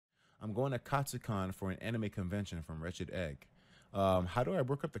I'm going to Katsucon for an anime convention from Wretched Egg. How do I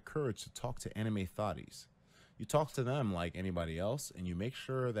work up the courage to talk to anime thotties? You talk to them like anybody else, and you make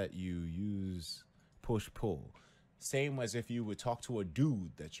sure that you use push pull. Same as if you would talk to a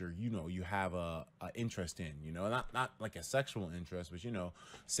dude that you have a interest in, not like a sexual interest, but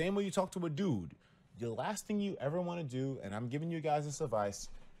same way you talk to a dude. The last thing you ever want to do, and I'm giving you guys this advice,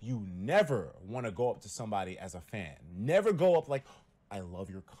 you never want to go up to somebody as a fan. Never go up like, I love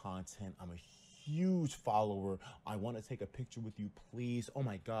your content. I'm a huge follower. I want to take a picture with you, please. Oh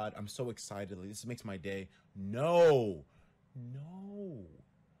my God, I'm so excited. Like, this makes my day. No.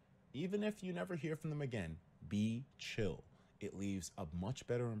 Even if you never hear from them again, be chill. It leaves a much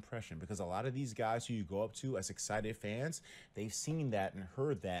better impression because a lot of these guys who you go up to as excited fans, they've seen that and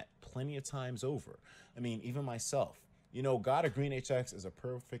heard that plenty of times over. I mean, even myself. God of Green HX is a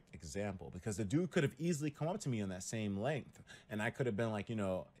perfect example because the dude could have easily come up to me on that same length. And I could have been like,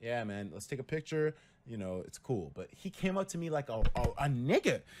 yeah, man, let's take a picture. It's cool. But he came up to me like a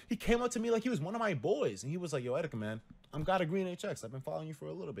nigga. He came up to me like he was one of my boys. And he was like, yo, Etika, man, I'm God of Green HX. I've been following you for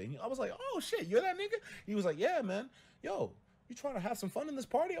a little bit. And I was like, oh, shit, you're that nigga? He was like, yeah, man. Yo, you trying to have some fun in this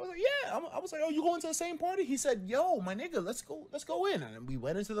party? I was like, yeah. I was like, oh, you going to the same party? He said, yo, my nigga, let's go in. And we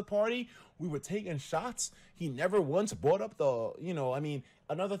went into the party. We were taking shots. He never once brought up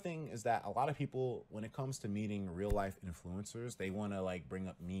another thing is that a lot of people, when it comes to meeting real life influencers, they want to like bring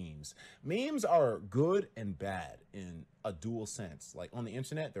up memes. Memes are good and bad in a dual sense. Like on the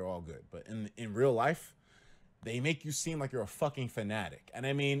internet, they're all good. But in real life, they make you seem like you're a fucking fanatic. And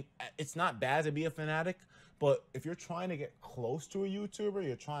I mean, it's not bad to be a fanatic, but if you're trying to get close to a YouTuber,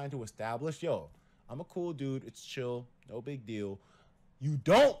 you're trying to establish, yo, I'm a cool dude. It's chill. No big deal. You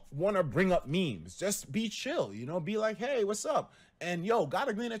don't want to bring up memes. Just be chill, be like, hey, what's up? And yo, God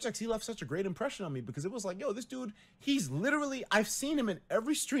of Green HX, he left such a great impression on me because it was like, yo, this dude, he's literally, I've seen him in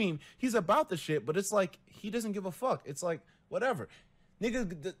every stream. He's about the shit, but it's like, he doesn't give a fuck. It's like, whatever.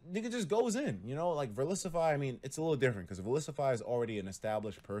 Nigga just goes in, like Verlicify. I mean, it's a little different because Verlicify is already an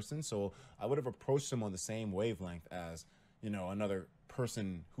established person. So I would have approached him on the same wavelength as, another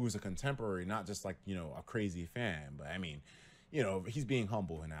person who's a contemporary, not just like, a crazy fan. But I mean, he's being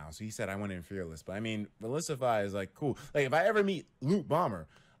humble now. So he said, I went in fearless. But I mean, Verlicify is like, cool. Like if I ever meet Luke Bomber,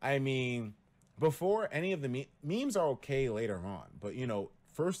 I mean, before any of the memes are okay later on. But,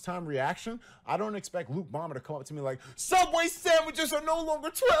 first time reaction, I don't expect Luke Bomber to come up to me like, Subway sandwiches are no longer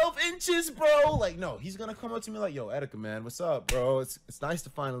 12 inches, bro. Like, no, he's gonna come up to me like, yo, Etika, man, what's up, bro? It's nice to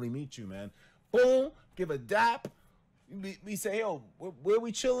finally meet you, man. Boom, give a dap. We say, yo, where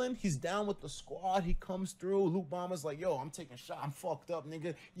we chilling? He's down with the squad. He comes through. Luke Bomber's like, yo, I'm taking a shot. I'm fucked up,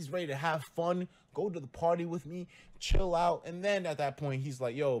 nigga. He's ready to have fun. Go to the party with me. Chill out. And then at that point, he's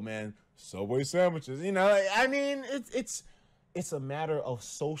like, yo, man, Subway sandwiches. I mean, it's a matter of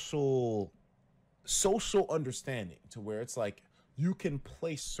social understanding to where it's like you can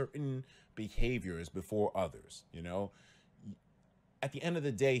place certain behaviors before others, At the end of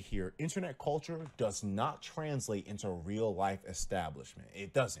the day here, internet culture does not translate into real life establishment.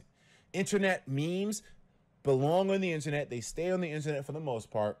 It doesn't. Internet memes belong on the internet. They stay on the internet for the most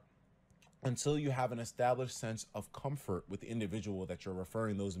part until you have an established sense of comfort with the individual that you're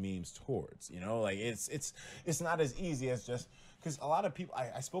referring those memes towards. Like it's not as easy as just because a lot of people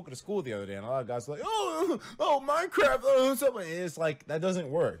I spoke at a school the other day and a lot of guys were like, oh Minecraft, something. It's like that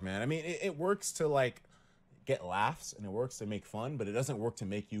doesn't work, man. I mean, it works to like get laughs and it works to make fun, but it doesn't work to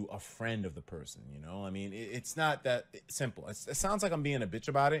make you a friend of the person. I mean, it's not that simple. It sounds like I'm being a bitch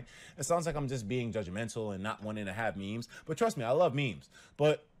about it. It sounds like I'm just being judgmental and not wanting to have memes. But trust me, I love memes.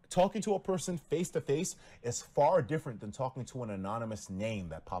 But talking to a person face to face is far different than talking to an anonymous name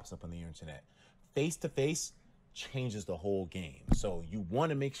that pops up on the internet. Face to face changes the whole game. So you want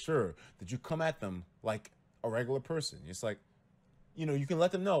to make sure that you come at them like a regular person. It's like, you can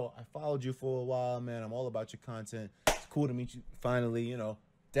let them know, I followed you for a while, man. I'm all about your content. It's cool to meet you finally,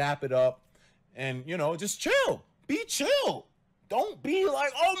 dap it up and, just chill. Be chill. Don't be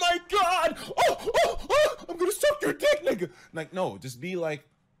like, oh my God, I'm going to suck your dick, nigga. Like, no, just be like,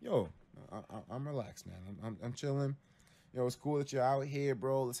 yo, I'm relaxed, man. I'm chilling. Yo, it's cool that you're out here,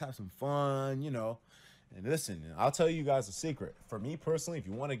 bro. Let's have some fun, And listen, I'll tell you guys a secret. For me personally, if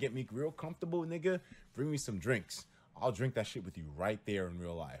you want to get me real comfortable, nigga, bring me some drinks. I'll drink that shit with you right there in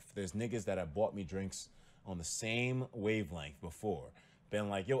real life. There's niggas that have bought me drinks on the same wavelength before. Been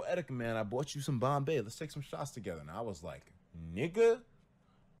like, yo, Etika, man, I bought you some Bombay. Let's take some shots together. And I was like, nigga.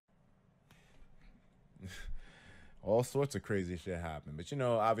 All sorts of crazy shit happen. But,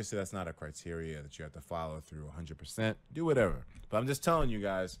 obviously that's not a criteria that you have to follow through 100%. Do whatever. But I'm just telling you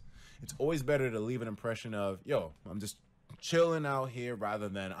guys, it's always better to leave an impression of, yo, I'm just chilling out here rather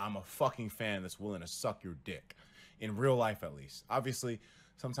than I'm a fucking fan that's willing to suck your dick in real life, at least. Obviously,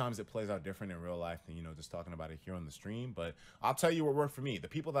 sometimes it plays out different in real life than, you know, just talking about it here on the stream. But I'll tell you what worked for me. The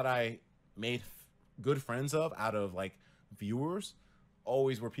people that I made good friends of out of like viewers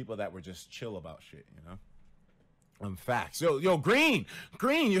always were people that were just chill about shit, you know? Facts. Yo, Green,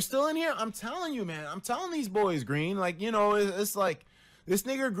 you're still in here? I'm telling you, man. I'm telling these boys, Green. Like, you know, it's like this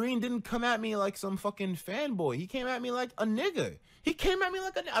nigga Green didn't come at me like some fucking fanboy. He came at me like a nigga. He came at me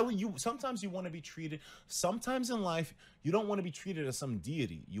like sometimes you want to be treated. Sometimes in life, you don't want to be treated as some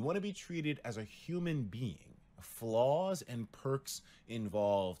deity. You want to be treated as a human being. Flaws and perks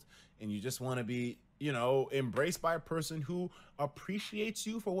involved, and you just want to be, you know, embraced by a person who appreciates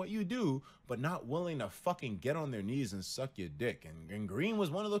you for what you do, but not willing to fucking get on their knees and suck your dick. And Green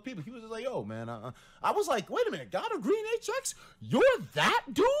was one of those people. He was just like, yo, man, I was like, wait a minute, God of Green HX? You're that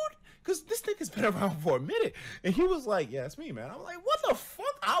dude? Because this nigga's been around for a minute. And he was like, yeah, it's me, man. I'm like, what the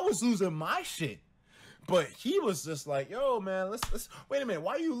fuck? I was losing my shit. But he was just like, yo, man, let's wait a minute.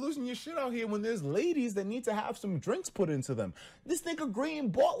 Why are you losing your shit out here when there's ladies that need to have some drinks put into them? This nigga Green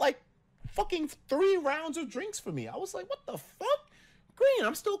bought like fucking 3 rounds of drinks for me. I was like, what the fuck? Green,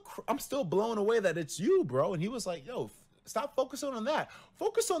 I'm still blown away that it's you, bro. And he was like, yo, stop focusing on that.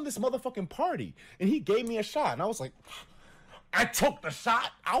 Focus on this motherfucking party. And he gave me a shot. And I was like, I took the shot.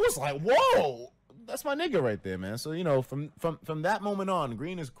 I was like, whoa. That's my nigga right there, man. So, you know, from that moment on,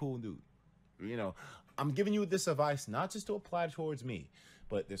 Green is a cool dude. You know, I'm giving you this advice not just to apply towards me,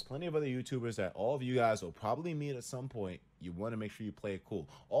 but there's plenty of other YouTubers that all of you guys will probably meet at some point. You want to make sure you play it cool.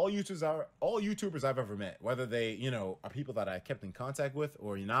 All YouTubers I've ever met, whether they, you know, are people that I kept in contact with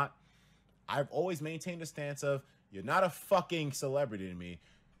or you're not, I've always maintained a stance of, you're not a fucking celebrity to me.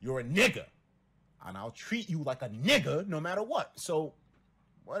 You're a nigga. And I'll treat you like a nigga no matter what. So,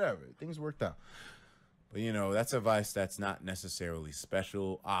 whatever. Things worked out. But, you know, that's advice that's not necessarily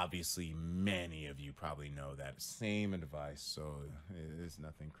special. Obviously, many of you probably know that same advice, so it's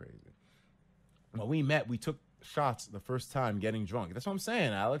nothing crazy. When we met, we took shots the first time getting drunk. That's what I'm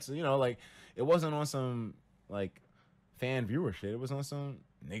saying, Alex. You know, like, it wasn't on some, like, fan viewer shit. It was on some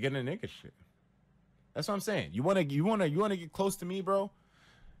nigga to nigga shit. That's what I'm saying. You wanna get close to me, bro?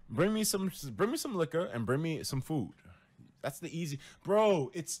 Bring me some liquor and bring me some food. That's the easy,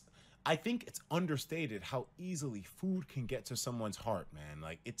 bro. I think it's understated how easily food can get to someone's heart, man.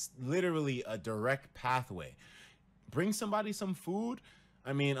 Like, it's literally a direct pathway. Bring somebody some food.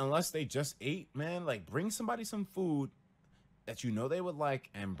 I mean, unless they just ate, man, like, bring somebody some food that you know they would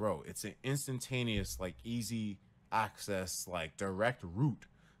like. And, bro, it's an instantaneous, like, easy access, like, direct route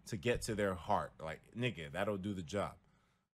to get to their heart. Like, nigga, that'll do the job.